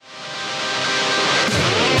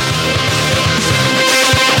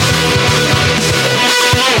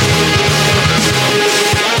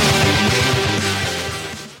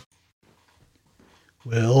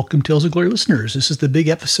Welcome, Tales of Glory listeners. This is the big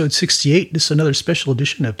episode 68. This is another special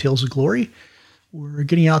edition of Tales of Glory. We're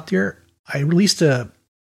getting out there. I released a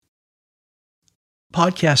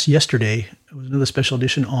podcast yesterday. It was another special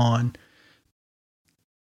edition on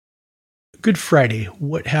Good Friday.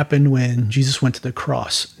 What happened when Jesus went to the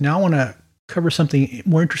cross? Now I want to cover something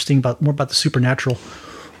more interesting, more about the supernatural.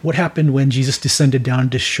 What happened when Jesus descended down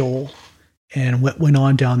into Sheol and what went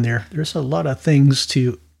on down there? There's a lot of things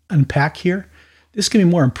to unpack here. This is going to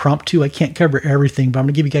be more impromptu. I can't cover everything, but I'm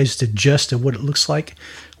going to give you guys the gist of what it looks like.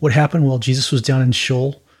 What happened while Jesus was down in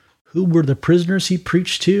Sheol? Who were the prisoners he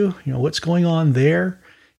preached to? What's going on there?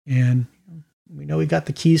 And we know he got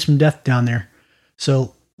the keys from death down there.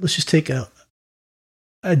 So let's just take a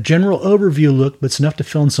general overview look, but it's enough to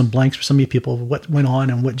fill in some blanks for some of you people of what went on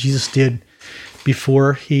and what Jesus did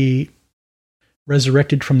before he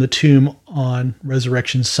resurrected from the tomb on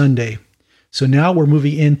Resurrection Sunday. So now we're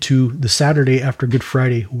moving into the Saturday after Good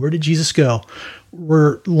Friday. Where did Jesus go?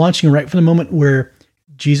 We're launching right from the moment where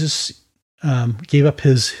Jesus gave up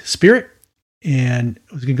his spirit and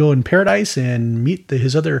was going to go in paradise and meet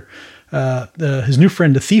his new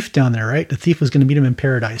friend, the thief down there, right? The thief was going to meet him in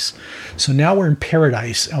paradise. So now we're in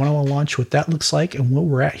paradise. I want to launch what that looks like and where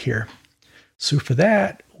we're at here. So for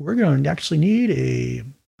that, we're going to actually need a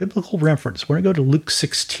biblical reference. We're going to go to Luke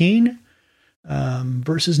 16,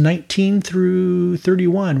 verses 19 through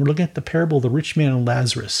 31. We're looking at the parable of the rich man and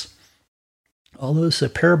Lazarus. Although it's a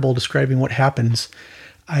parable describing what happens,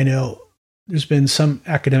 I know there's been some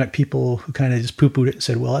academic people who kind of just poo-pooed it and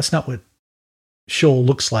said, well, that's not what Sheol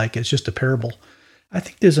looks like. It's just a parable. I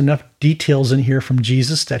think there's enough details in here from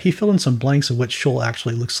Jesus that he filled in some blanks of what Sheol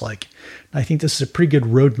actually looks like. And I think this is a pretty good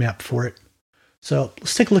roadmap for it. So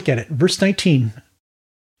let's take a look at it. Verse 19.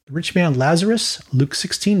 The rich man Lazarus, Luke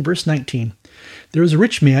 16, verse 19. There was a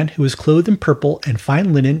rich man who was clothed in purple and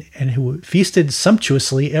fine linen and who feasted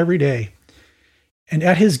sumptuously every day. And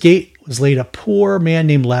at his gate was laid a poor man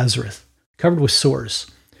named Lazarus, covered with sores,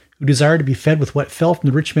 who desired to be fed with what fell from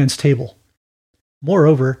the rich man's table.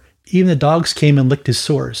 Moreover, even the dogs came and licked his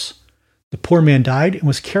sores. The poor man died and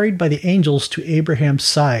was carried by the angels to Abraham's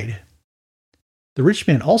side. The rich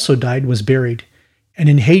man also died and was buried. And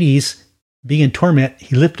in Hades, being in torment,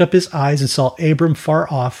 he lifted up his eyes and saw Abram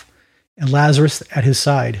far off and Lazarus at his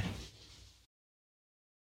side.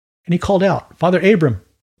 And he called out, Father Abram,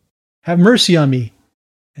 have mercy on me,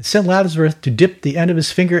 and send Lazarus to dip the end of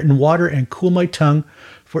his finger in water and cool my tongue,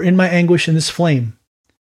 for in my anguish in this flame.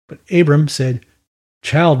 But Abram said,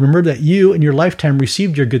 Child, remember that you in your lifetime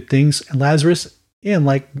received your good things, and Lazarus in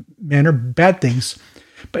like manner bad things.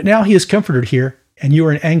 But now he is comforted here, and you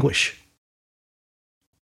are in anguish.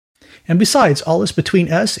 And besides, all this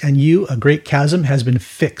between us and you, a great chasm has been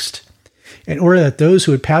fixed, in order that those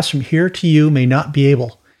who would pass from here to you may not be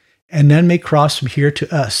able, and none may cross from here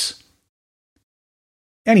to us.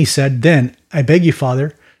 And he said, Then I beg you,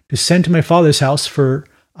 Father, to send to my father's house, for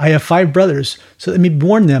I have 5 brothers, so that I may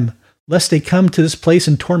warn them, lest they come to this place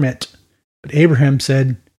in torment. But Abraham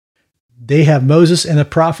said, They have Moses and the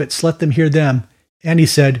prophets, let them hear them. And he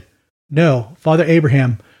said, No, Father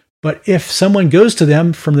Abraham, but if someone goes to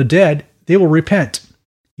them from the dead, they will repent.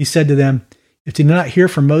 He said to them, If they do not hear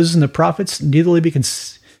from Moses and the prophets, neither will they be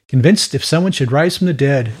convinced if someone should rise from the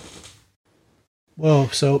dead. Whoa,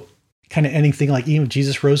 so kind of anything like even if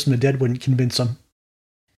Jesus rose from the dead wouldn't convince them.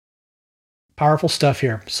 Powerful stuff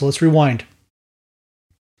here. So let's rewind.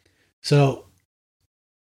 So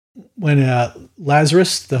when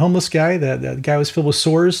Lazarus, the homeless guy, the guy was filled with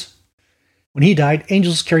sores, when he died,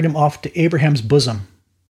 angels carried him off to Abraham's bosom.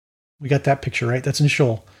 We got that picture, right? That's in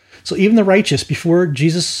Sheol. So even the righteous, before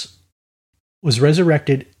Jesus was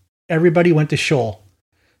resurrected, everybody went to Sheol.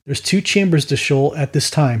 There's 2 chambers to Sheol at this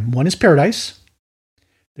time. One is paradise.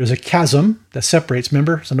 There's a chasm that separates.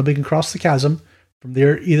 Remember, so nobody can cross the chasm from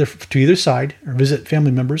there to either side or visit family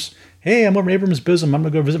members. Hey, I'm over in Abraham's bosom. I'm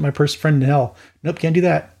going to go visit my friend in hell. Nope, can't do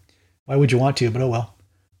that. Why would you want to? But oh well.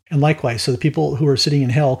 And likewise, so the people who were sitting in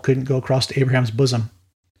hell couldn't go across to Abraham's bosom.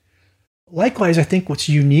 Likewise, I think what's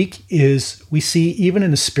unique is we see even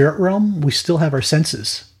in the spirit realm, we still have our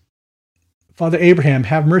senses. Father Abraham,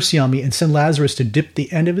 have mercy on me and send Lazarus to dip the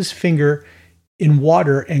end of his finger in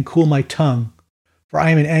water and cool my tongue, for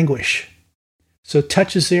I am in anguish. So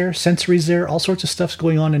touch is there, sensory is there, all sorts of stuff's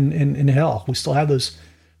going on in hell. We still have those.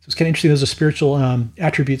 So it's kind of interesting. Those are spiritual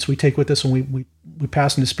attributes we take with us when we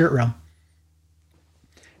pass in the spirit realm.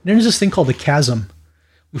 And then there's this thing called the chasm.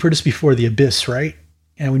 We've heard this before, the abyss, right?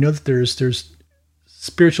 And we know that there's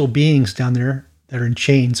spiritual beings down there that are in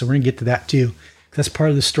chains. So we're going to get to that too. That's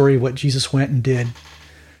part of the story of what Jesus went and did.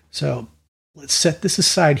 So let's set this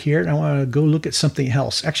aside here. And I want to go look at something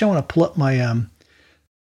else. Actually, I want to pull up my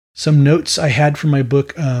Some notes I had from my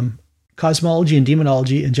book, Cosmology and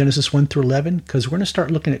Demonology in Genesis 1 through 11, because we're going to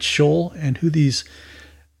start looking at Sheol and who these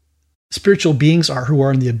spiritual beings are who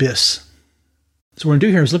are in the abyss. So what we're going to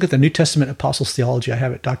do here is look at the New Testament apostles' theology. I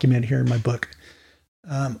have it documented here in my book.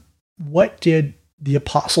 What did the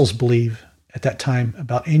apostles believe at that time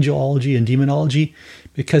about angelology and demonology?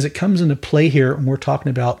 Because it comes into play here when we're talking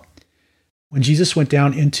about when Jesus went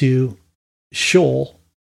down into Sheol,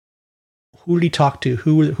 who did he talk to?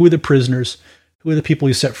 Who were the prisoners? Who are the people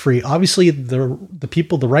he set free? Obviously, the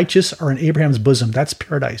people, the righteous, are in Abraham's bosom. That's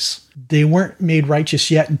paradise. They weren't made righteous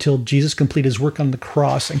yet until Jesus completed his work on the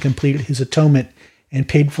cross and completed his atonement and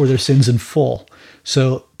paid for their sins in full.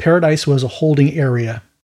 So paradise was a holding area,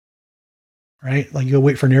 right? Like you go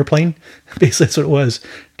wait for an airplane. Basically, that's what it was.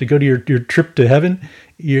 To go to your trip to heaven,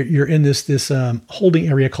 you're in this holding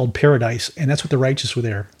area called paradise, and that's what the righteous were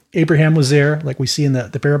there. Abraham was there, like we see in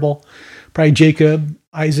the parable. Probably Jacob,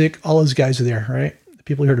 Isaac, all those guys are there, right? The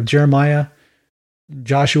people you heard of, Jeremiah,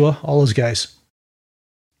 Joshua, all those guys.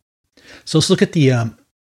 So let's look at the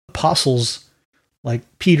apostles like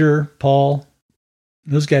Peter, Paul.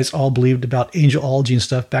 Those guys all believed about angelology and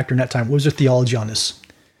stuff back during that time. What was their theology on this?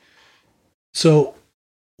 So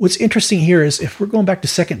what's interesting here is if we're going back to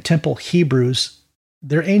Second Temple Hebrews,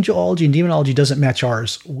 their angelology and demonology doesn't match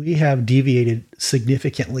ours. We have deviated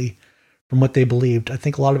significantly from what they believed. I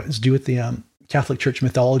think a lot of it is due with the Catholic Church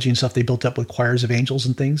mythology and stuff they built up with choirs of angels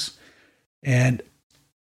and things. And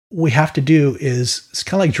what we have to do is, it's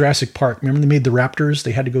kind of like Jurassic Park. Remember they made the raptors?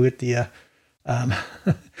 They had to go get the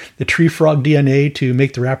the tree frog DNA to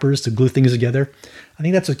make the raptors, to glue things together. I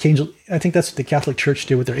think that's what the Catholic Church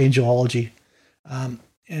did with their angelology. And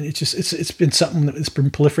it's been something that's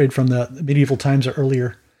been proliferated from the medieval times or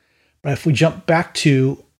earlier. But if we jump back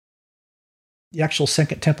to the actual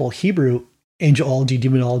Second Temple Hebrew angelology,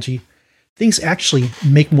 demonology, things actually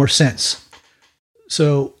make more sense.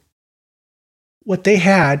 So what they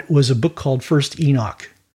had was a book called First Enoch.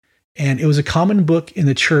 And it was a common book in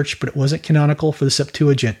the church, but it wasn't canonical for the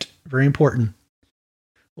Septuagint. Very important.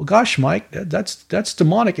 Well, gosh, Mike, that's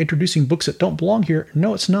demonic, introducing books that don't belong here.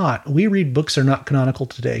 No, it's not. We read books that are not canonical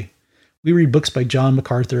today. We read books by John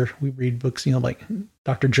MacArthur. We read books, like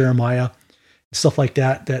Dr. Jeremiah, stuff like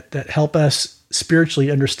that help us spiritually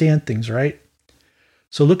understand things, right?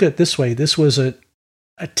 So look at it this way. This was a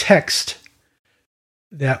text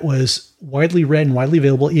that was widely read and widely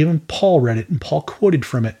available. Even Paul read it, and Paul quoted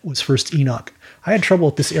from it, was First Enoch. I had trouble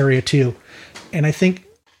with this area too. And I think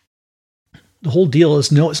the whole deal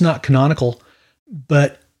is, no, it's not canonical,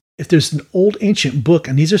 but if there's an old ancient book,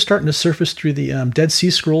 and these are starting to surface through the Dead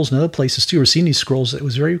Sea Scrolls and other places too, we're seeing these scrolls, it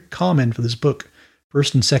was very common for this book,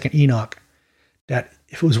 First and Second Enoch, that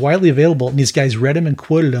if it was widely available and these guys read them and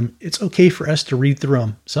quoted them, it's okay for us to read through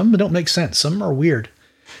them. Some of them don't make sense. Some are weird,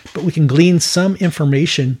 but we can glean some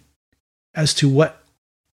information as to what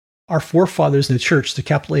our forefathers in the church, the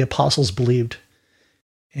capital A apostles, believed.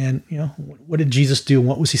 And, what did Jesus do and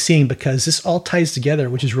what was he seeing? Because this all ties together,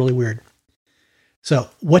 which is really weird. So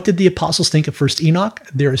what did the apostles think of First Enoch?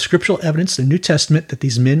 There is scriptural evidence in the New Testament that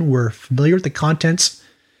these men were familiar with the contents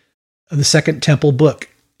of the Second Temple book.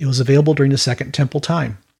 It was available during the Second Temple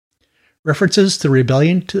time. References to the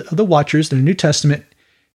rebellion of the Watchers in the New Testament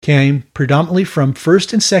came predominantly from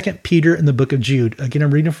 1st and 2nd Peter and the book of Jude. Again,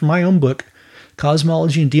 I'm reading from my own book,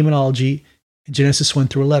 Cosmology and Demonology, in Genesis 1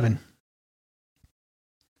 through 11.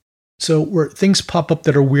 So where things pop up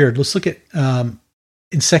that are weird, let's look at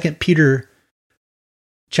in 2 Peter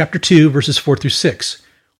chapter 2, verses 4 through 6.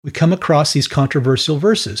 We come across these controversial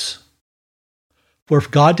verses. For if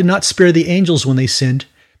God did not spare the angels when they sinned,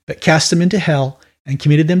 but cast them into hell and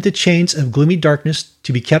committed them to chains of gloomy darkness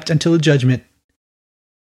to be kept until the judgment.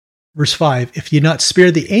 Verse 5, if he did not spare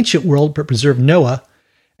the ancient world, but preserved Noah,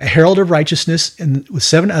 a herald of righteousness, and with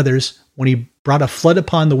 7 others, when he brought a flood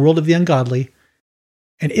upon the world of the ungodly,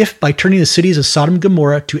 and if by turning the cities of Sodom and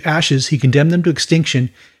Gomorrah to ashes, he condemned them to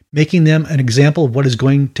extinction, making them an example of what is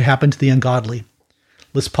going to happen to the ungodly.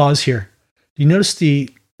 Let's pause here. Do you notice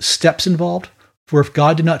the steps involved? For if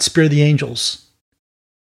God did not spare the angels,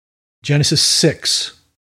 Genesis 6.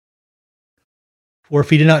 For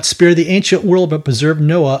if he did not spare the ancient world, but preserved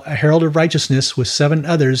Noah, a herald of righteousness, with 7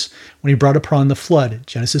 others, when he brought upon the flood,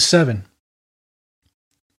 Genesis 7.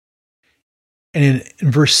 And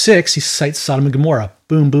in verse 6, he cites Sodom and Gomorrah.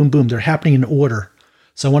 Boom, boom, boom. They're happening in order.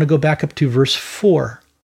 So I want to go back up to verse 4.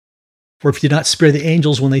 For if he did not spare the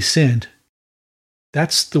angels when they sinned.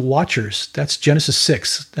 That's the Watchers. That's Genesis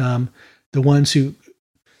 6. The ones who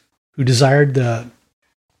desired the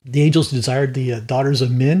angels desired the daughters of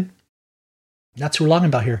men. That's what we're talking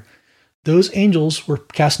about here. Those angels were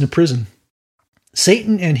cast into prison.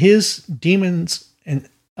 Satan and his demons and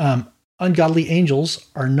ungodly angels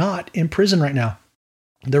are not in prison right now.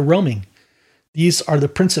 They're roaming. These are the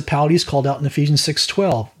principalities called out in Ephesians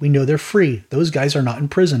 6:12. We know they're free. Those guys are not in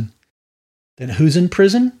prison. Then who's in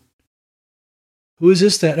prison? Who is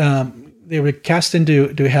this that they were cast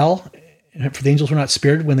into hell, for the angels were not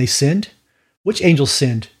spared when they sinned? Which angels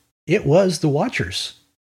sinned? It was the watchers.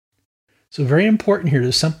 So very important here.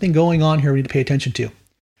 There's something going on here we need to pay attention to.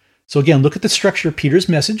 So again, look at the structure of Peter's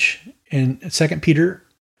message in 2 Peter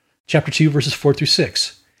chapter 2, verses 4 through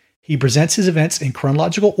 6. He presents his events in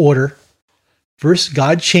chronological order. First,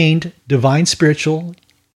 God chained divine spiritual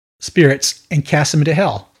spirits and cast them into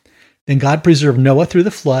hell. Then God preserved Noah through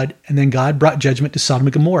the flood, and then God brought judgment to Sodom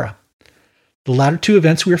and Gomorrah. The latter two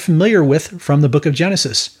events we are familiar with from the book of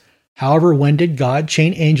Genesis. However, when did God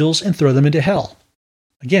chain angels and throw them into hell?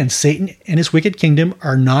 Again, Satan and his wicked kingdom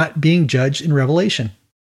are not being judged in Revelation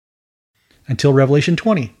until Revelation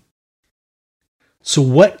 20. So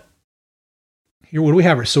what do we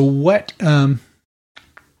have here? So what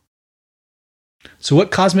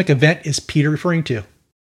cosmic event is Peter referring to?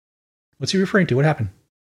 What's he referring to? What happened?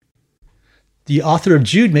 The author of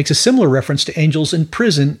Jude makes a similar reference to angels in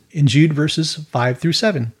prison in Jude verses 5 through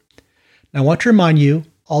 7. Now I want to remind you,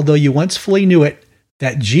 although you once fully knew it,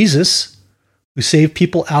 that Jesus, who saved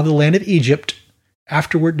people out of the land of Egypt,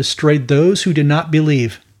 afterward destroyed those who did not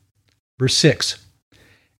believe. Verse 6.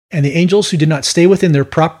 And the angels who did not stay within their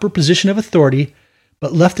proper position of authority,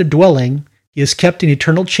 but left their dwelling, he is kept in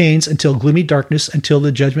eternal chains until gloomy darkness, until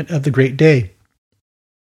the judgment of the great day.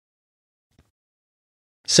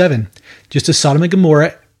 7. Just as Sodom and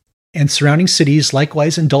Gomorrah and surrounding cities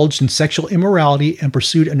likewise indulged in sexual immorality and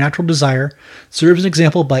pursued a natural desire, serve as an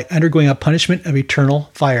example by undergoing a punishment of eternal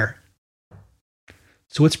fire.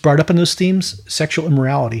 So what's brought up in those themes? Sexual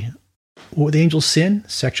immorality. What were the angels' sin?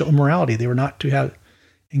 Sexual immorality. They were not to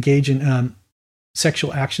engage in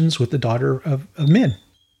sexual actions with the daughter of men.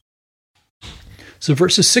 So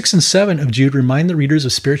verses 6 and 7 of Jude remind the readers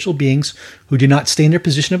of spiritual beings who do not stay in their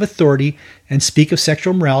position of authority and speak of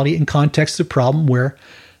sexual immorality in context of a problem where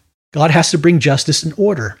God has to bring justice and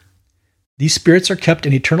order. These spirits are kept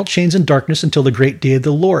in eternal chains and darkness until the great day of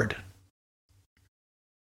the Lord.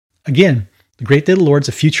 Again, the great day of the Lord is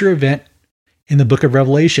a future event in the book of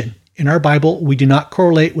Revelation. In our Bible, we do not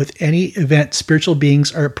correlate with any event spiritual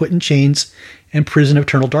beings are put in chains and prison of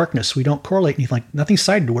eternal darkness. We don't correlate anything, like nothing's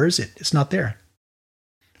cited. Where is it? It's not there.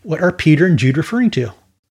 What are Peter and Jude referring to?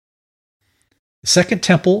 The second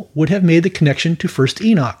temple would have made the connection to first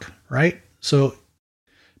Enoch, right? So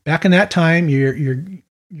back in that time, you're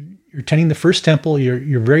attending the first temple.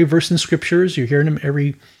 You're very versed in scriptures. You're hearing them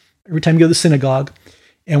every time you go to the synagogue.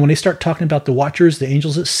 And when they start talking about the watchers, the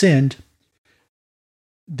angels that sinned,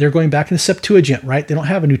 they're going back in the Septuagint, right? They don't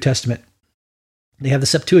have a New Testament. They have the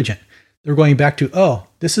Septuagint. They're going back to,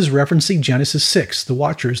 this is referencing Genesis 6, the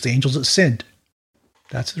watchers, the angels that sinned.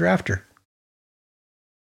 That's what they're after.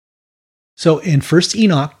 So in 1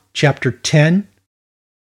 Enoch, chapter 10,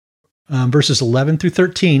 verses 11 through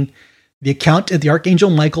 13, the account of the archangel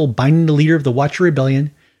Michael binding the leader of the Watcher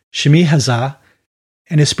Rebellion, Shemi-Hazah,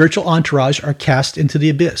 and his spiritual entourage are cast into the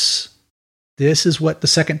abyss. This is what the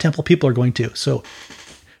second temple people are going to. So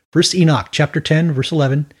 1 Enoch, chapter 10, verse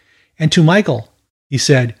 11, and to Michael, he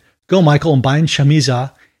said, Go, Michael, and bind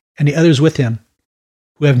Shemi-Hazah and the others with him,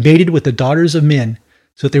 who have mated with the daughters of men,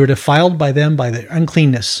 so that they were defiled by them by their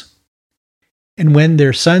uncleanness. And when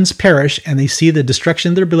their sons perish, and they see the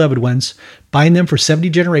destruction of their beloved ones, bind them for 70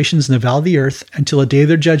 generations in the valley of the earth, until the day of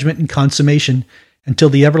their judgment and consummation, until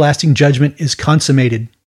the everlasting judgment is consummated.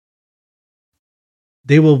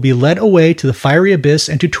 They will be led away to the fiery abyss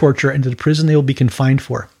and to torture, and to the prison they will be confined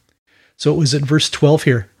for. So it was at verse 12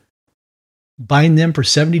 here. Bind them for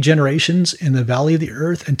 70 generations in the valley of the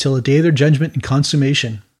earth until the day of their judgment and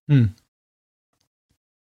consummation.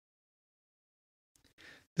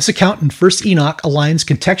 This account in 1 Enoch aligns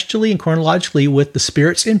contextually and chronologically with the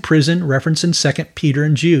spirits in prison referenced in 2 Peter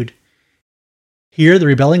and Jude. Here, the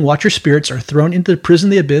rebelling watcher spirits are thrown into the prison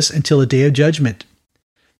of the abyss until the day of judgment.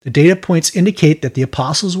 The data points indicate that the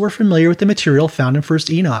apostles were familiar with the material found in 1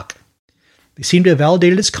 Enoch. They seem to have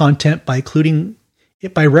validated its content by including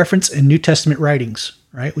it by reference in New Testament writings.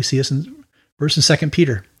 Right? We see this in 1 and 2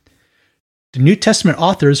 Peter. The New Testament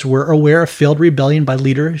authors were aware of failed rebellion by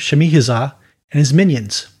leader Shemi-Hazah and his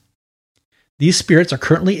minions. These spirits are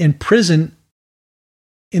currently in prison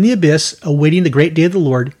in the abyss, awaiting the great day of the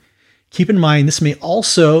Lord. Keep in mind, this may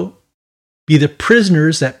also be the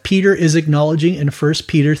prisoners that Peter is acknowledging in 1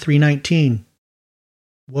 Peter 3:19.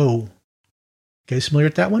 Whoa. You guys familiar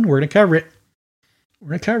with that one? We're going to cover it.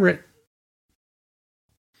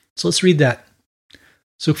 So let's read that.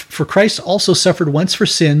 So for Christ also suffered once for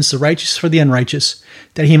sins, the righteous for the unrighteous,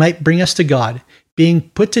 that he might bring us to God,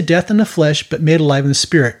 being put to death in the flesh, but made alive in the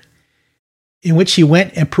spirit, in which he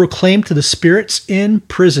went and proclaimed to the spirits in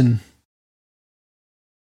prison,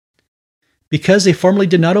 because they formerly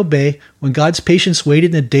did not obey, when God's patience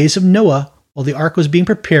waited in the days of Noah, while the ark was being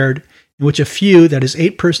prepared, in which a few, that is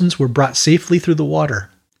 8 persons, were brought safely through the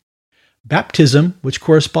water. Baptism, which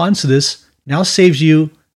corresponds to this, now saves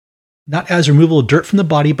you not as removal of dirt from the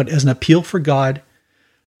body, but as an appeal for God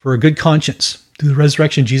for a good conscience through the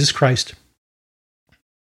resurrection of Jesus Christ,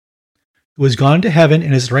 who has gone into heaven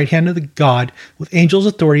and is at the right hand of the God, with angels,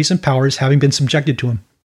 authorities, and powers having been subjected to him.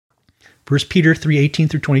 1 Peter 3:18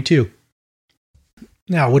 through 22.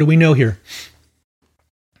 Now, what do we know here?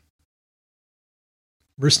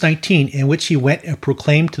 Verse 19, in which he went and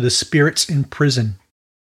proclaimed to the spirits in prison,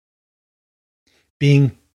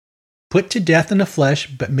 being put to death in the flesh,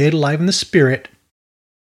 but made alive in the spirit,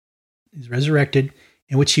 he's resurrected,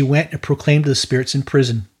 in which he went and proclaimed to the spirits in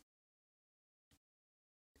prison.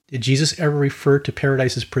 Did Jesus ever refer to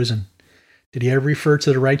paradise as prison? Did he ever refer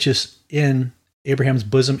to the righteous in Abraham's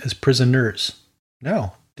bosom as prisoners?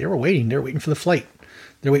 No, they were waiting. They were waiting for the flight.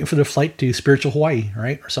 They're waiting for their flight to spiritual Hawaii,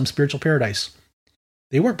 right? Or some spiritual paradise.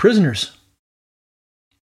 They weren't prisoners.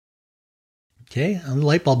 Okay, a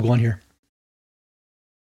light bulb going here.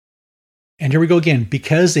 And here we go again.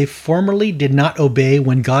 Because they formerly did not obey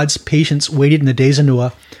when God's patience waited in the days of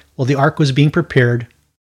Noah while the ark was being prepared,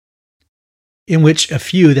 in which a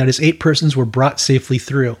few, that is 8 persons, were brought safely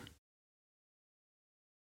through.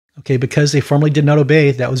 Okay, because they formerly did not obey,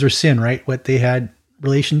 that was their sin, right? What they had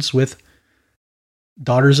relations with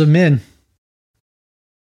daughters of men.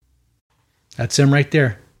 That's them right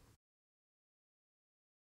there.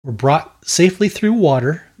 Were brought safely through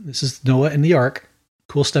water. This is Noah and the ark.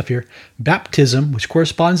 Cool stuff here. Baptism, which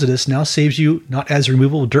corresponds to this, now saves you not as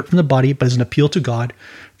removal of dirt from the body, but as an appeal to God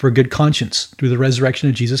for a good conscience through the resurrection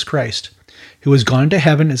of Jesus Christ, who has gone into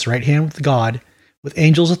heaven at his right hand with God, with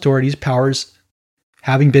angels, authorities, powers,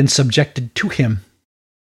 having been subjected to him,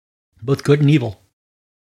 both good and evil.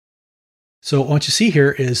 So what you see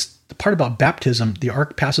here is the part about baptism. The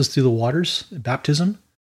ark passes through the waters, baptism,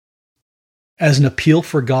 as an appeal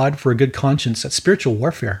for God for a good conscience. That's spiritual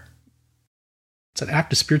warfare. It's an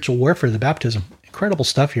act of spiritual warfare, the baptism. Incredible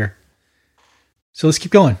stuff here. So let's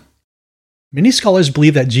keep going. Many scholars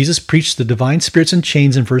believe that Jesus preached the divine spirits in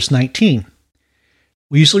chains in verse 19.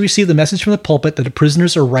 We usually receive the message from the pulpit that the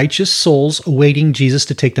prisoners are righteous souls awaiting Jesus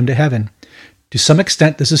to take them to heaven. To some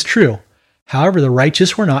extent, this is true. However, the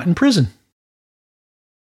righteous were not in prison.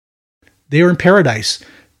 They were in paradise.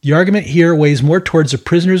 The argument here weighs more towards the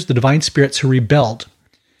prisoners, the divine spirits who rebelled.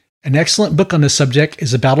 An excellent book on this subject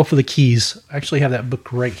is The Battle for the Keys. I actually have that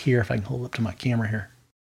book right here, if I can hold it up to my camera here.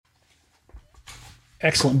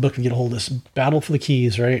 Excellent book to get a hold of this. Battle for the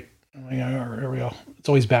Keys, right? Oh my God, here we go. It's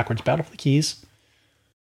always backwards. Battle for the Keys.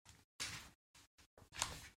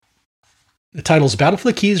 The title is Battle for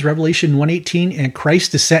the Keys, Revelation 1:18, and Christ's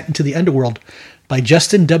Descent into the Underworld by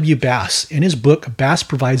Justin W. Bass. In his book, Bass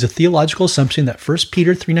provides a theological assumption that 1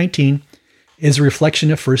 Peter 3:19 is a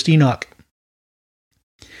reflection of 1 Enoch.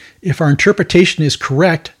 If our interpretation is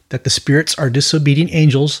correct, that the spirits are disobedient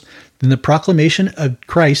angels, then the proclamation of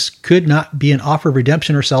Christ could not be an offer of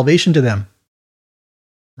redemption or salvation to them.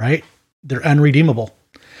 Right? They're unredeemable.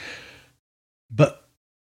 But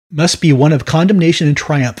must be one of condemnation and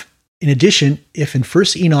triumph. In addition, if in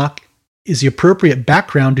 1 Enoch is the appropriate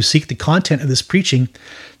background to seek the content of this preaching,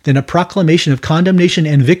 then a proclamation of condemnation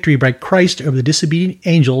and victory by Christ over the disobedient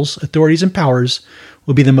angels, authorities, and powers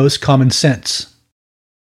will be the most common sense.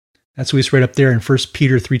 That's what we read up there in 1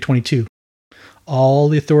 Peter 3:22. All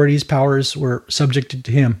the authorities, powers were subjected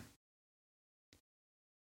to him.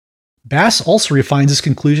 Bass also refines his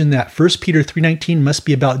conclusion that 1 Peter 3:19 must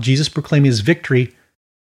be about Jesus proclaiming his victory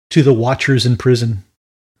to the watchers in prison.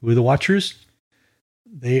 Who are the watchers?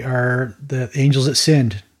 They are the angels that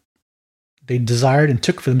sinned. They desired and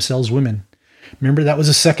took for themselves women. Remember, that was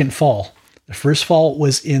the second fall. The first fall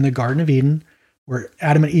was in the Garden of Eden, where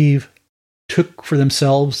Adam and Eve took for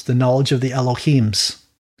themselves the knowledge of the Elohims.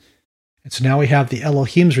 And so now we have the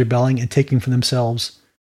Elohims rebelling and taking for themselves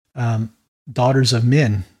daughters of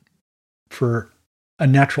men for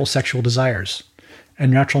unnatural sexual desires.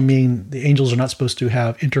 And natural meaning the angels are not supposed to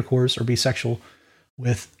have intercourse or be sexual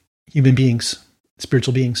with human beings,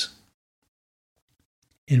 spiritual beings,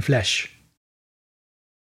 in flesh.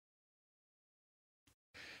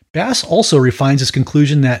 Bass also refines his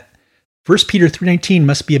conclusion that 1 Peter 3:19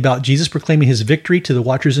 must be about Jesus proclaiming his victory to the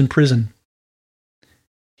watchers in prison.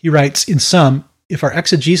 He writes, in sum, if our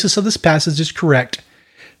exegesis of this passage is correct,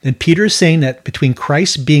 Then Peter is saying that between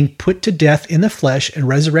Christ being put to death in the flesh and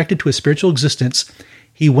resurrected to a spiritual existence,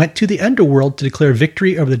 he went to the underworld to declare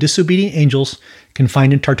victory over the disobedient angels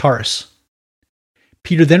confined in Tartarus.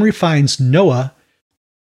 Peter then references Noah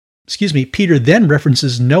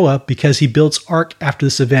because he builds ark after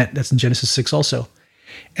this event. That's in Genesis 6 also.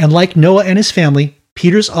 And like Noah and his family,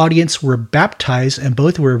 Peter's audience were baptized, and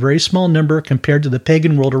both were a very small number compared to the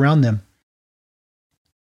pagan world around them.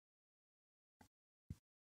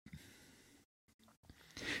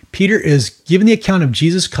 Peter is giving the account of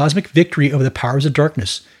Jesus' cosmic victory over the powers of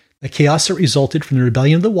darkness. The chaos that resulted from the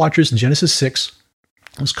rebellion of the Watchers in Genesis 6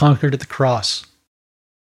 was conquered at the cross.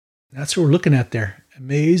 That's what we're looking at there.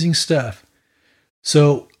 Amazing stuff.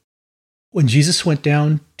 So when Jesus went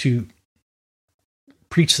down to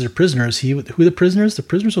preach to the prisoners, who are the prisoners? The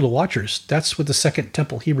prisoners were the Watchers. That's what the Second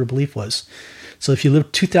Temple Hebrew belief was. So if you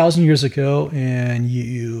lived 2,000 years ago and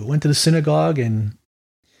you went to the synagogue and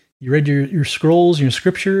you read your scrolls, your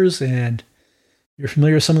scriptures, and you're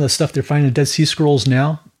familiar with some of the stuff they're finding in the Dead Sea Scrolls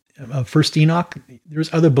now, First Enoch,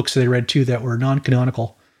 there's other books that I read too that were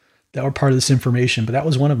non-canonical that were part of this information, but that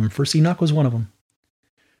was one of them. First Enoch was one of them.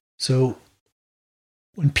 So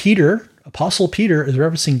when Apostle Peter is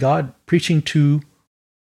referencing God preaching to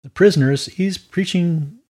the prisoners, he's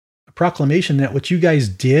preaching a proclamation that what you guys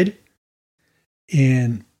did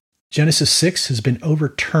in Genesis 6 has been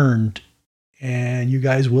overturned, and you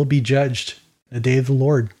guys will be judged the day of the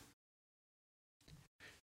Lord.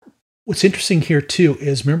 What's interesting here too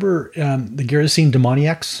is, remember the Gerasene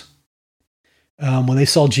demoniacs? When they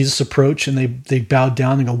saw Jesus approach and they bowed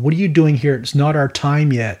down and go, "What are you doing here? It's not our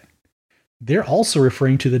time yet." They're also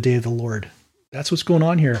referring to the day of the Lord. That's what's going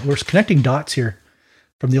on here. We're connecting dots here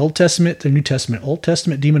from the Old Testament to the New Testament. Old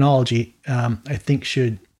Testament demonology, I think,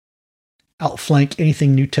 should outflank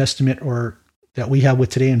anything New Testament or that we have with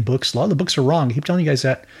today in books. A lot of the books are wrong. I keep telling you guys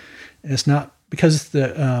that. And it's not because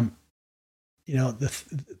the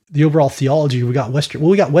overall theology, we got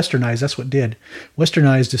westernized. That's what did.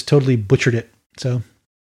 Westernized just totally butchered it. So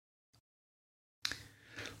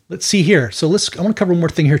let's see here. So I want to cover one more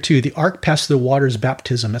thing here too. The ark passed through the waters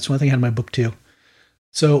baptism. That's one thing I had in my book too.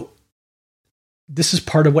 So this is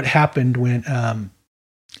part of what happened when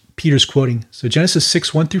Peter's quoting. So Genesis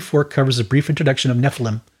 6, 1-4 covers a brief introduction of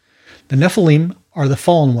Nephilim. The Nephilim are the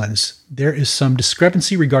fallen ones. There is some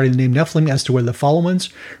discrepancy regarding the name Nephilim as to whether the fallen ones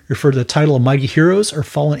refer to the title of mighty heroes or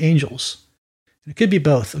fallen angels. It could be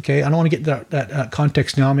both, okay? I don't want to get that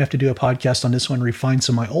context now. I'm going to have to do a podcast on this one, refine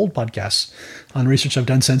some of my old podcasts on research I've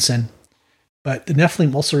done since then. But the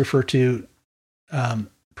Nephilim also refer to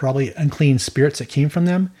probably unclean spirits that came from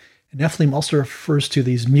them. And Nephilim also refers to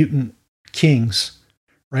these mutant kings,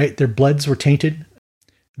 right? Their bloods were tainted.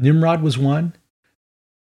 Nimrod was one.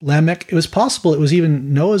 Lamech, it was possible it was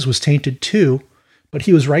even Noah's was tainted too, but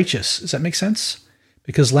he was righteous. Does that make sense?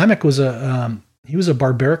 Because Lamech was he was a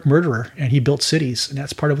barbaric murderer, and he built cities, and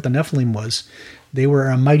that's part of what the Nephilim was. They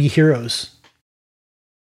were mighty heroes.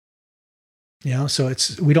 You know, so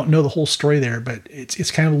we don't know the whole story there, but it's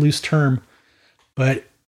kind of a loose term. But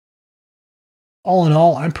all in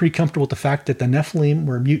all, I'm pretty comfortable with the fact that the Nephilim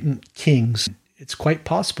were mutant kings. It's quite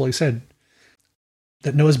possible, like I said,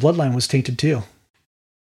 that Noah's bloodline was tainted too.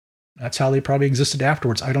 That's how they probably existed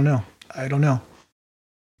afterwards. I don't know. A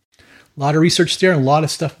lot of research there and a lot of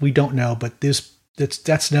stuff we don't know, but that's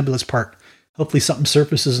the nebulous part. Hopefully something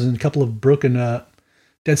surfaces in a couple of broken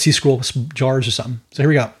Dead Sea Scroll jars or something. So here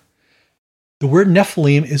we go. The word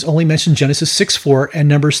Nephilim is only mentioned in Genesis 6:4 and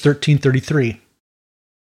Numbers 13:33.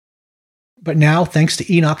 But now, thanks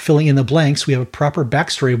to Enoch filling in the blanks, we have a proper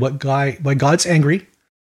backstory of why God's angry,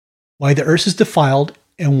 why the earth is defiled,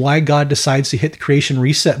 and why God decides to hit the creation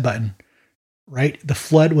reset button. Right? The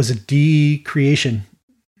flood was a decreation.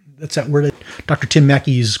 That's that word that Dr. Tim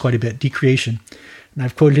Mackey uses quite a bit, decreation. And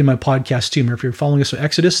I've quoted in my podcast too. Remember, if you're following us with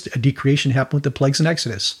Exodus, a decreation happened with the plagues in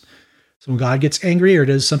Exodus. So when God gets angry or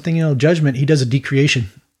does something, judgment, he does a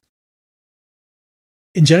decreation.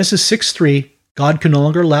 In Genesis 6:3, God can no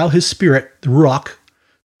longer allow his spirit, the Ruach,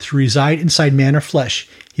 to reside inside man or flesh.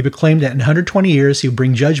 He proclaimed that in 120 years he would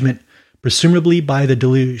bring judgment, presumably by the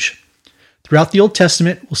deluge. Throughout the Old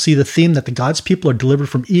Testament, we'll see the theme that the God's people are delivered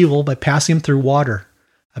from evil by passing them through water,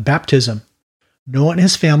 a baptism. Noah and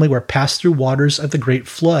his family were passed through waters of the great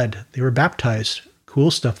flood. They were baptized.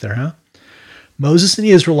 Cool stuff there, huh? Moses and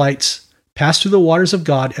the Israelites passed through the waters of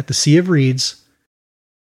God at the Sea of Reeds.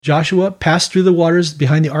 Joshua passed through the waters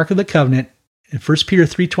behind the Ark of the Covenant. And 1 Peter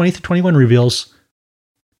 3:20-21 reveals,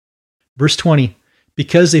 verse 20,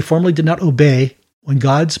 because they formerly did not obey, when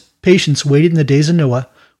God's patience waited in the days of Noah,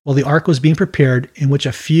 while the ark was being prepared, in which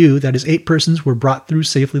a few, that is 8 persons, were brought through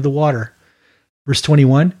safely the water. Verse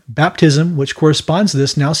 21, baptism, which corresponds to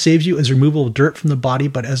this, now saves you as removal of dirt from the body,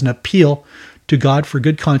 but as an appeal to God for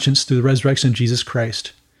good conscience through the resurrection of Jesus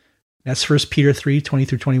Christ. That's 1 Peter 3, 20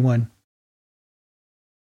 through 21.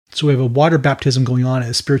 So we have a water baptism going on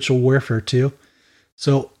as spiritual warfare too.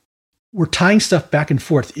 So we're tying stuff back and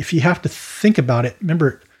forth. If you have to think about it,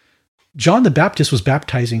 remember, John the Baptist was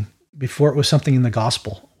baptizing before it was something in the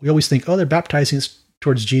gospel. We always think, oh, they're baptizing us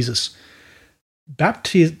towards Jesus.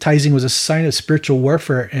 Baptizing was a sign of spiritual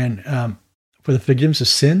warfare and for the forgiveness of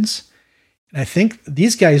sins. And I think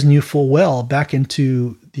these guys knew full well back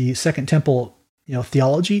into the Second Temple,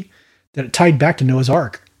 theology, that it tied back to Noah's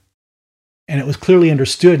Ark. And it was clearly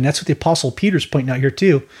understood, and that's what the Apostle Peter's pointing out here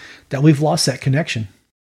too, that we've lost that connection.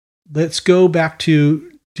 Let's go back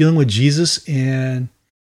to dealing with Jesus and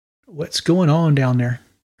what's going on down there.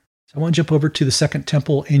 So I want to jump over to the Second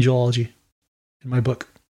Temple Angelology in my book.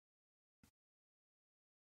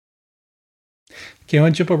 Okay, I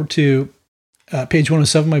want to jump over to page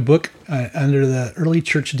 107 of my book under the Early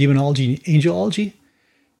Church Demonology and Angelology.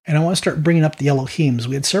 And I want to start bringing up the Elohims.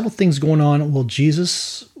 We had several things going on while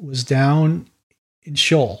Jesus was down in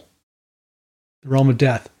Sheol, the realm of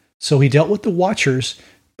death. So he dealt with the Watchers,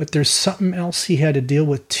 but there's something else he had to deal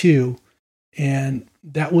with too. And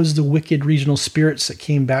that was the wicked regional spirits that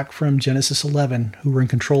came back from Genesis 11 who were in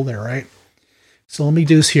control there, right? So let me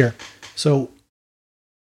do this here. So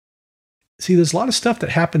see, there's a lot of stuff that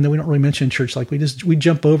happened that we don't really mention in church. Like we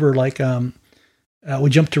jump over, we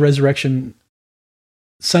jump to Resurrection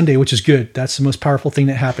Sunday, which is good. That's the most powerful thing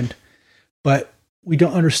that happened. But we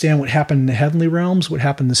don't understand what happened in the heavenly realms, what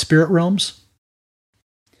happened in the spirit realms.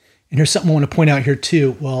 And here's something I want to point out here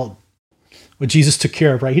too. Well, what Jesus took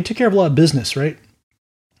care of, right? He took care of a lot of business, right?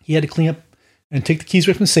 He had to clean up and take the keys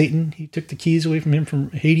away from Satan. He took the keys away from him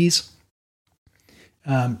from Hades.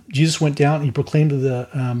 Jesus went down and he proclaimed to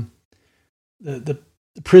the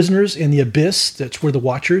prisoners in the abyss. That's where the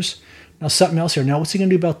Watchers. Now, something else here. Now, what's he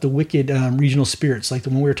going to do about the wicked regional spirits, like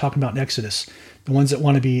the one we were talking about in Exodus, the ones that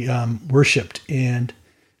want to be worshipped, and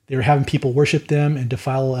they were having people worship them and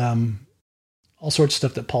defile all sorts of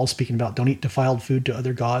stuff that Paul's speaking about. Don't eat defiled food to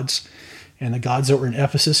other gods. And the gods that were in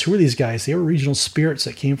Ephesus, who were these guys? They were regional spirits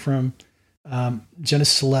that came from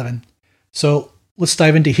Genesis 11. So let's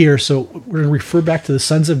dive into here. So we're going to refer back to the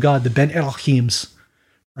sons of God, the Ben Elohims,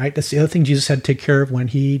 right? That's the other thing Jesus had to take care of when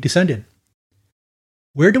he descended.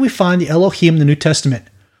 Where do we find the Elohim in the New Testament?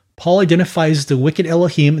 Paul identifies the wicked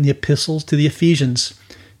Elohim in the epistles to the Ephesians,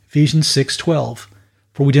 Ephesians 6:12.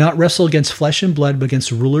 For we do not wrestle against flesh and blood, but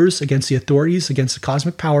against rulers, against the authorities, against the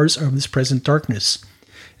cosmic powers of this present darkness,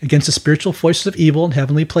 against the spiritual forces of evil in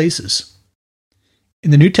heavenly places.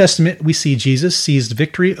 In the New Testament, we see Jesus seized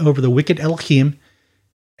victory over the wicked Elohim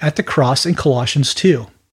at the cross in Colossians 2.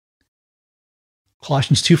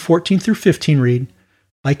 Colossians 2:14 through 15 read,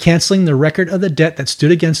 by canceling the record of the debt that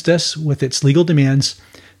stood against us with its legal demands,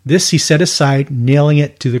 this he set aside, nailing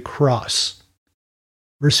it to the cross.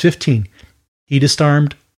 Verse 15, he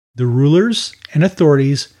disarmed the rulers and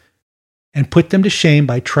authorities and put them to shame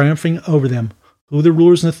by triumphing over them. Who are the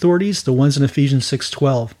rulers and authorities? The ones in Ephesians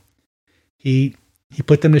 6:12. He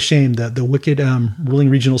put them to shame, the wicked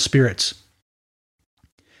ruling regional spirits.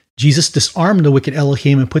 Jesus disarmed the wicked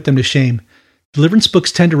Elohim and put them to shame. Deliverance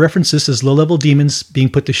books tend to reference this as low-level demons being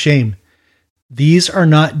put to shame. These are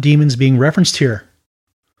not demons being referenced here.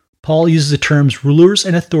 Paul uses the terms rulers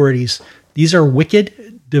and authorities. These are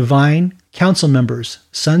wicked, divine council members,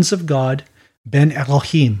 sons of God, Ben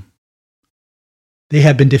Elohim. They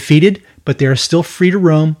have been defeated, but they are still free to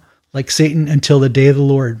roam like Satan until the day of the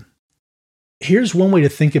Lord. Here's one way to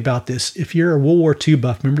think about this. If you're a World War II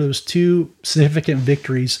buff, remember there was two significant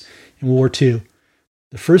victories in World War II.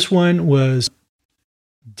 The first one was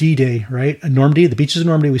D-Day, right? Normandy, the beaches of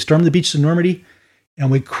Normandy. We stormed the beaches of Normandy and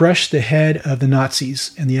we crushed the head of the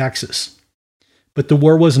Nazis and the Axis. But the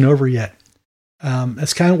war wasn't over yet.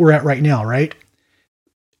 That's kind of where we're at right now, right?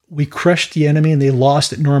 We crushed the enemy and they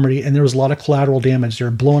lost at Normandy, and there was a lot of collateral damage. They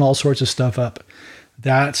were blowing all sorts of stuff up.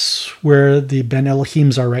 That's where the Ben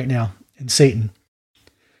Elohims are right now, and Satan.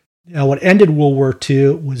 Now, what ended World War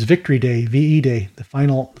II was Victory Day, VE Day. The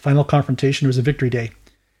final confrontation was a Victory Day.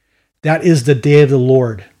 That is the day of the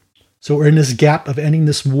Lord. So we're in this gap of ending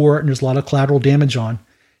this war, and there's a lot of collateral damage on.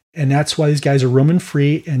 And that's why these guys are roaming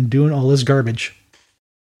free and doing all this garbage.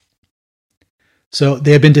 So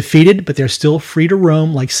they have been defeated, but they're still free to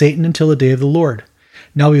roam like Satan until the day of the Lord.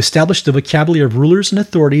 Now we've established the vocabulary of rulers and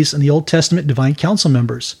authorities and the Old Testament divine council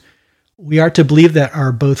members. We are to believe that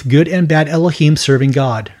are both good and bad Elohim serving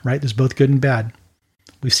God, right? There's both good and bad.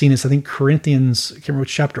 We've seen this, I think Corinthians, I can't remember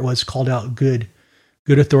which chapter it was, called out good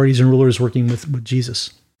authorities and rulers working with Jesus.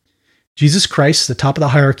 Jesus Christ is the top of the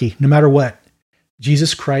hierarchy, no matter what.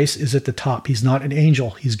 Jesus Christ is at the top. He's not an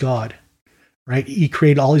angel. He's God, right? He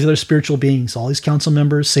created all these other spiritual beings, all these council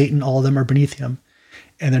members, Satan, all of them are beneath him,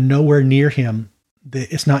 and they're nowhere near him.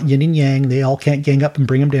 It's not yin and yang. They all can't gang up and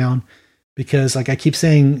bring him down because, like I keep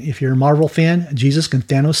saying, if you're a Marvel fan, Jesus can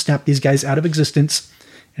Thanos snap these guys out of existence,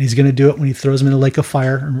 and he's going to do it when he throws them in a lake of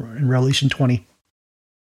fire in Revelation 20.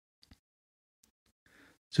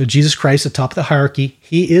 So Jesus Christ, the top of the hierarchy,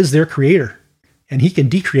 he is their creator, and he can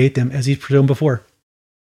decreate them as he's done before.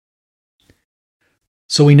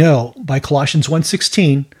 So we know by Colossians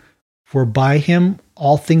 1:16, for by him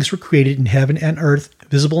all things were created in heaven and earth,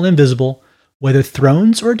 visible and invisible, whether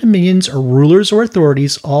thrones or dominions or rulers or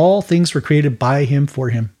authorities, all things were created by him for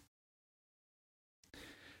him.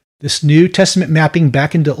 This New Testament mapping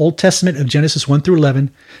back into Old Testament of Genesis 1 through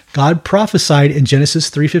 11, God prophesied in Genesis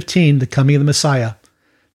 3:15 the coming of the Messiah,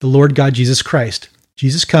 the Lord God Jesus Christ.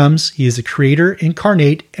 Jesus comes, he is the creator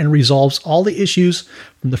incarnate and resolves all the issues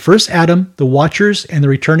from the first Adam, the Watchers, and the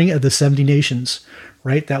returning of the 70 nations,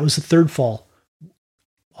 right? That was the third fall.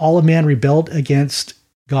 All of man rebelled against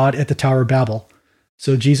God at the Tower of Babel.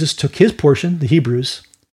 So Jesus took his portion, the Hebrews,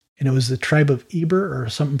 and it was the tribe of Eber or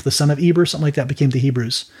something, the son of Eber, something like that became the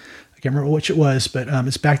Hebrews. I can't remember which it was, but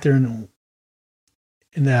it's back there in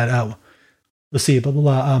that, let's see, blah, blah,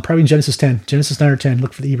 blah, probably in Genesis 10, Genesis 9 or 10,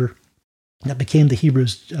 look for the Eber. That became the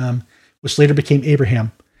Hebrews, which later became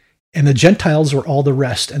Abraham. And the Gentiles were all the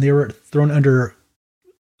rest, and they were thrown under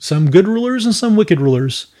some good rulers and some wicked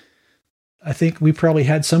rulers. I think we probably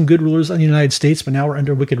had some good rulers in the United States, but now we're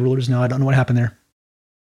under wicked rulers now. I don't know what happened there.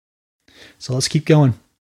 So let's keep going.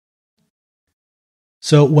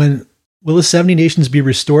 So when will the 70 nations be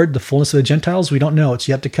restored, the fullness of the Gentiles? We don't know. It's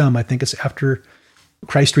yet to come. I think it's after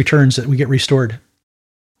Christ returns that we get restored.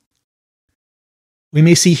 We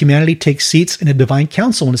may see humanity take seats in a divine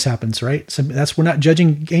council when this happens, right? So we're not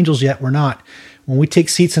judging angels yet. We're not. When we take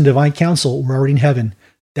seats in divine council, we're already in heaven.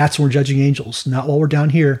 That's when we're judging angels, not while we're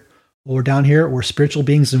down here. While we're down here, we're spiritual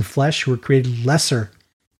beings in flesh who are created lesser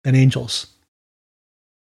than angels.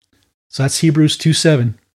 So that's Hebrews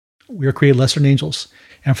 2:7. We are created lesser than angels.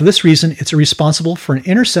 And for this reason, it's irresponsible for an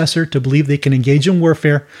intercessor to believe they can engage in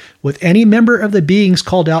warfare with any member of the beings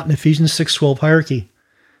called out in Ephesians 6:12 hierarchy.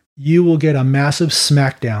 You will get a massive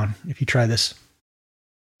smackdown if you try this.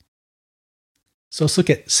 So let's look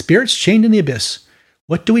at spirits chained in the abyss.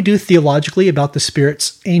 What do we do theologically about the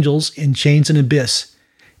spirits, angels, in chains and abyss?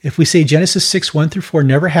 If we say Genesis 6:1 through 4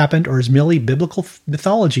 never happened or is merely biblical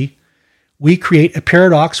mythology, we create a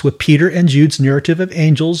paradox with Peter and Jude's narrative of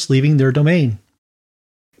angels leaving their domain.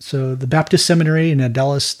 So the Baptist Seminary and the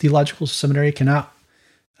Dallas Theological Seminary cannot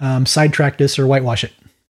sidetrack this or whitewash it.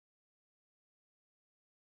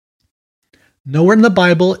 Nowhere in the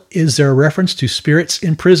Bible is there a reference to spirits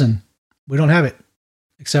in prison. We don't have it,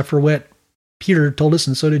 except for what Peter told us,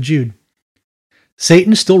 and so did Jude.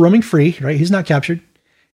 Satan is still roaming free, right? He's not captured.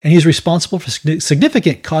 And he's responsible for a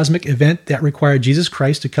significant cosmic event that required Jesus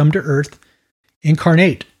Christ to come to earth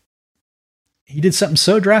incarnate. He did something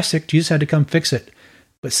so drastic, Jesus had to come fix it.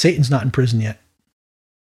 But Satan's not in prison yet.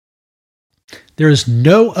 There is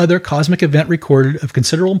no other cosmic event recorded of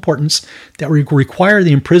considerable importance that would require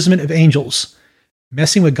the imprisonment of angels.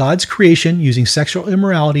 Messing with God's creation using sexual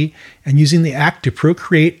immorality and using the act to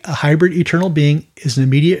procreate a hybrid eternal being is an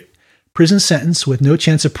immediate prison sentence with no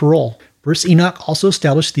chance of parole. Verse Enoch also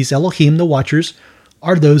established these Elohim, the Watchers,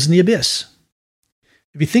 are those in the abyss.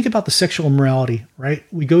 If you think about the sexual immorality, right?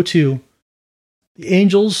 We go to the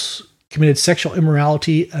angels committed sexual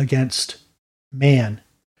immorality against man.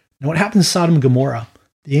 Now what happens in Sodom and Gomorrah?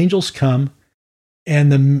 The angels come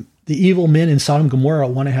and the evil men in Sodom and Gomorrah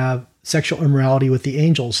want to have sexual immorality with the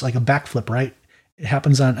angels, like a backflip, right? It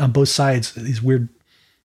happens on both sides, these weird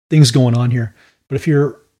things going on here. But if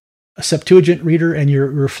you're a Septuagint reader and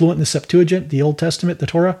you're fluent in the Septuagint, the Old Testament, the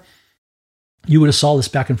Torah, you would have saw this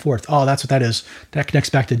back and forth. Oh, that's what that is. That connects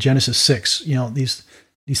back to Genesis 6. You know, these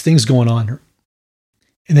things going on.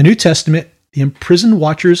 In the New Testament, the imprisoned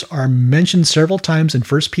watchers are mentioned several times in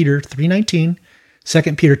 1 Peter 3:19,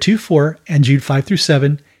 2 Peter 2:4, and Jude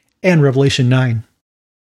 5-7, and Revelation 9.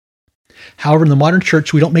 However, in the modern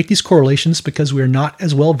church, we don't make these correlations because we are not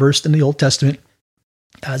as well versed in the Old Testament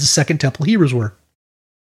as the Second Temple Hebrews were.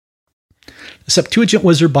 The Septuagint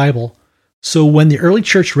was their Bible, so when the early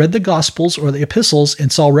church read the Gospels or the epistles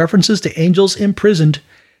and saw references to angels imprisoned,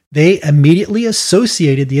 they immediately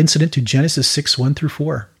associated the incident to Genesis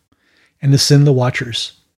 6:1-4 and the sin of the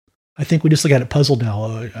watchers. I think we just look at it puzzled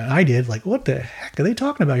now. I did, like, what the heck are they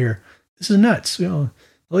talking about here? This is nuts. You know,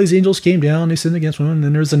 all these angels came down, they sinned against women, and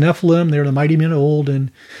then there's the Nephilim, they were the mighty men of old, and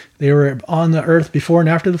they were on the earth before and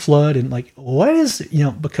after the flood. And like, what is,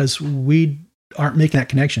 because we aren't making that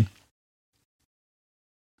connection.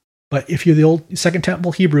 But if you're the old Second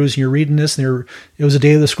Temple Hebrews and you're reading this, and it was a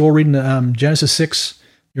day of the scroll reading Genesis 6,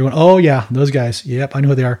 you're going, oh yeah, those guys. Yep, I know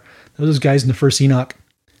who they are. Those guys in the first Enoch.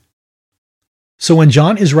 So when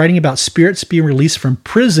John is writing about spirits being released from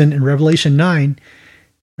prison in Revelation 9,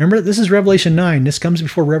 remember, this is Revelation 9. This comes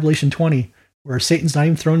before Revelation 20, where Satan's not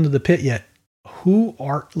even thrown into the pit yet. Who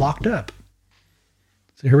are locked up?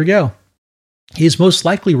 So here we go. He is most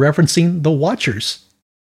likely referencing the Watchers.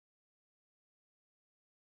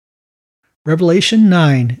 Revelation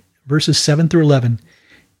 9, verses 7 through 11.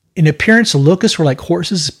 In appearance, the locusts were like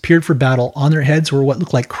horses appeared for battle. On their heads were what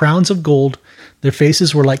looked like crowns of gold. Their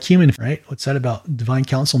faces were like human, right? What's that about divine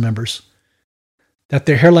council members? That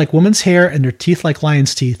their hair like woman's hair and their teeth like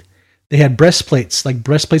lion's teeth. They had breastplates, like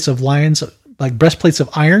breastplates of lions, like breastplates of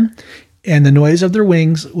iron, and the noise of their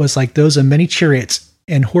wings was like those of many chariots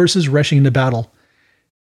and horses rushing into battle.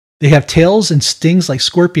 They have tails and stings like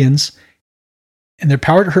scorpions, and their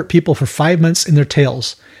power to hurt people for 5 months in their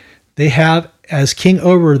tails. They have as king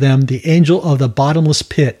over them the angel of the bottomless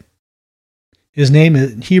pit. His name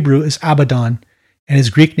in Hebrew is Abaddon, and his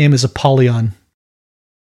Greek name is Apollyon.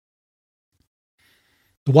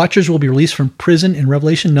 The Watchers will be released from prison in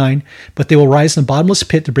Revelation 9, but they will rise in the bottomless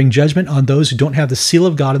pit to bring judgment on those who don't have the seal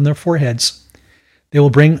of God in their foreheads. They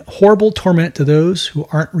will bring horrible torment to those who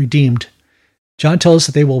aren't redeemed. John tells us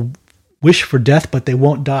that they will wish for death, but they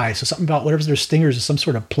won't die. So something about whatever their stingers is some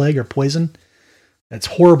sort of plague or poison. That's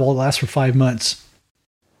horrible. It lasts for 5 months.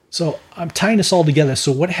 So I'm tying this all together.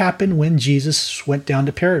 So what happened when Jesus went down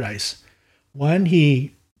to paradise? One,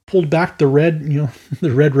 he pulled back the red,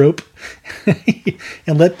 the red rope,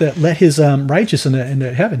 and let his righteous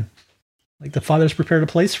into heaven, like the Father's prepared a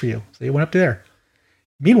place for you. So he went up there.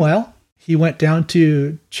 Meanwhile, he went down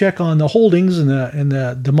to check on the holdings and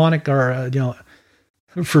the demonic or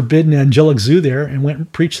forbidden angelic zoo there, and went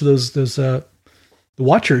and preached to those the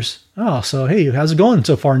Watchers. Oh, so hey, how's it going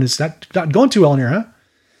so far? And it's not going too well in here, huh?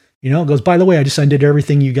 It goes, by the way, I just undid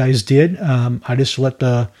everything you guys did. I just let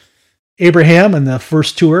Abraham and the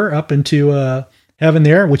first tour up into heaven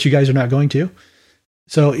there, which you guys are not going to.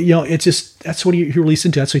 So, it's just, that's what he released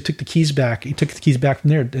into. That's why he took the keys back. He took the keys back from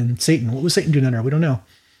there. And Satan, what was Satan doing down there? We don't know.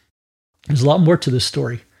 There's a lot more to this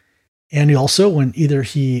story. And he also, when either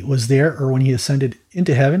he was there or when he ascended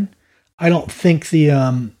into heaven, I don't think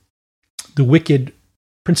the wicked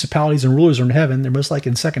principalities and rulers are in heaven. They're most likely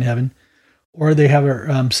in second heaven. Or they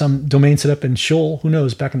have some domain set up in Sheol. Who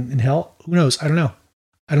knows? Back in hell? Who knows? I don't know.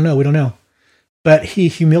 We don't know. But he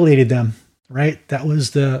humiliated them, right? That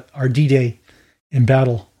was our D-Day in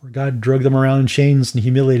battle, where God drug them around in chains and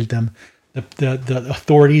humiliated them. The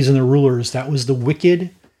authorities and the rulers. That was the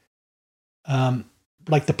wicked,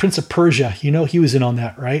 like the Prince of Persia. He was in on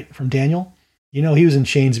that, right? From Daniel. He was in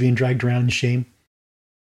chains being dragged around in shame.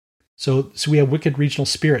 So we have wicked regional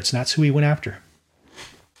spirits, and that's who he went after.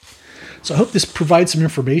 So I hope this provides some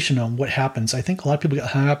information on what happens. I think a lot of people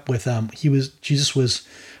got hung up with Jesus was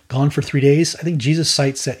gone for 3 days. I think Jesus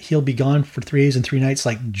cites that he'll be gone for 3 days and 3 nights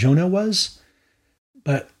like Jonah was.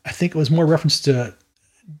 But I think it was more reference to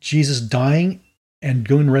Jesus dying and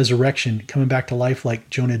going to resurrection, coming back to life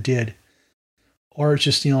like Jonah did. Or it's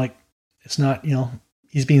just, it's not,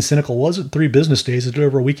 he's being cynical. Well, it wasn't 3 business days. It did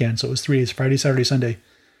over a weekend. So it was 3 days, Friday, Saturday, Sunday.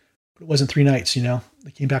 But it wasn't 3 nights,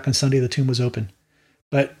 They came back on Sunday, the tomb was open.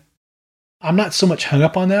 But I'm not so much hung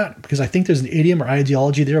up on that because I think there's an idiom or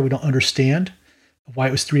ideology there we don't understand why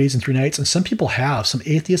it was 3 days and 3 nights. And some people have. Some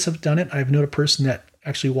atheists have done it. I've known a person that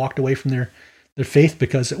actually walked away from their faith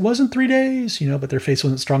because it wasn't 3 days, but their faith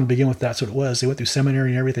wasn't strong to begin with. That's what it was. They went through seminary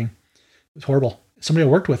and everything. It was horrible. Somebody I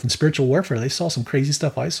worked with in spiritual warfare, they saw some crazy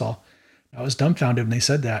stuff I saw. I was dumbfounded when they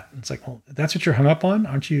said that. It's like, well, that's what you're hung up on?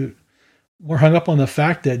 Aren't you more hung up on the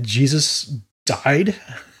fact that Jesus died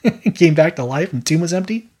and came back to life and the tomb was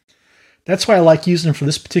empty? That's why I like using them for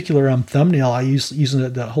this particular thumbnail. I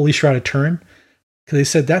using the Holy Shroud of Turin because they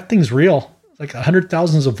said that thing's real. Like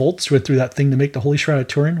 100,000s of volts went through that thing to make the Holy Shroud of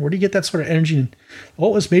Turin. Where do you get that sort of energy? And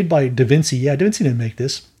what was made by Da Vinci? Yeah, Da Vinci didn't make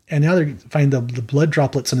this. And now they're finding the blood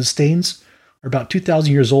droplets and the stains are about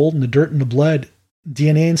 2,000 years old, and the dirt and the blood,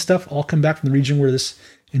 DNA and stuff, all come back from the region where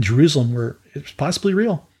in Jerusalem, where it's possibly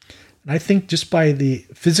real. And I think just by the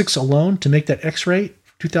physics alone to make that X-ray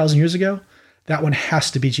 2,000 years ago, that one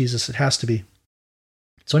has to be Jesus. It has to be.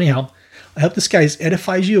 So anyhow, I hope this guy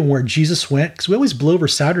edifies you on where Jesus went, because we always blow over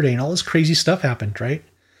Saturday and all this crazy stuff happened, right?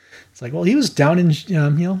 It's like, well, he was down in,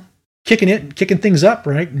 kicking things up,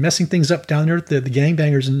 right? Messing things up down there with the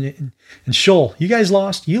gangbangers and Shoal. You guys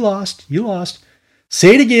lost. You lost. You lost.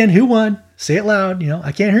 Say it again. Who won? Say it loud.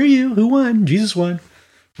 I can't hear you. Who won? Jesus won.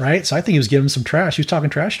 Right? So I think he was giving them some trash. He was talking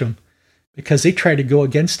trash to them because they tried to go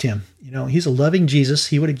against him. He's a loving Jesus.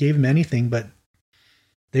 He would have gave him anything, but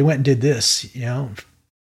they went and did this.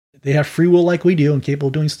 They have free will like we do and capable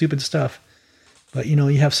of doing stupid stuff. But, you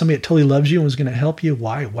have somebody that totally loves you and was going to help you.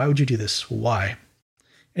 Why? Why would you do this? Why?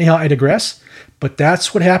 Anyhow, I digress. But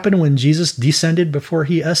that's what happened when Jesus descended before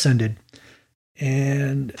he ascended.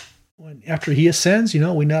 And after he ascends, we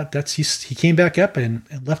know he came back up and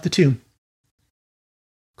left the tomb.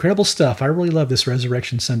 Incredible stuff. I really love this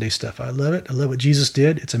Resurrection Sunday stuff. I love it. I love what Jesus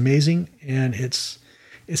did. It's amazing. And it's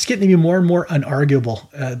getting to be more and more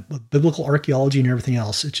unarguable with biblical archaeology and everything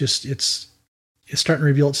else. It's starting to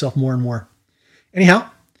reveal itself more and more. Anyhow,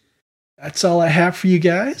 that's all I have for you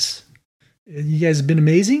guys. You guys have been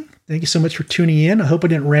amazing. Thank you so much for tuning in. I hope I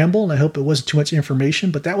didn't ramble, and I hope it wasn't too much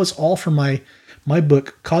information, but that was all from my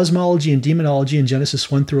book, Cosmology and Demonology in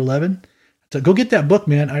Genesis 1 through 11. So go get that book,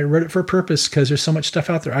 man. I wrote it for a purpose because there's so much stuff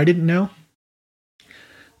out there I didn't know.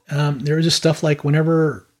 There was just stuff like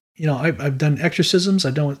whenever, I've done exorcisms.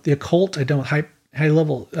 I've done with the occult. I've done with high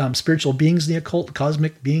level spiritual beings in the occult,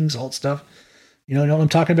 cosmic beings, all that stuff. You know what I'm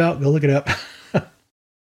talking about? Go look it up.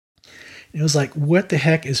 It was like, what the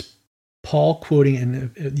heck is Paul quoting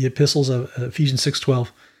in the epistles of Ephesians 6:12?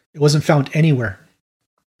 It wasn't found anywhere.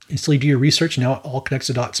 Until you do your research, now it all connects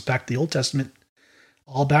the dots back to the Old Testament,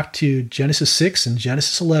 all back to Genesis 6 and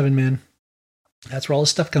Genesis 11, man. That's where all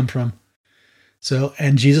this stuff comes from. So,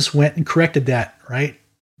 and Jesus went and corrected that, right?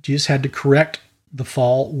 Jesus had to correct the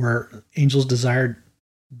fall where angels desired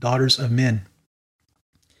daughters of men.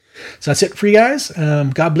 So that's it for you guys.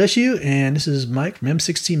 God bless you. And this is Mike from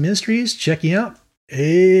M16 Ministries. Check you out.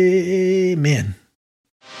 Amen.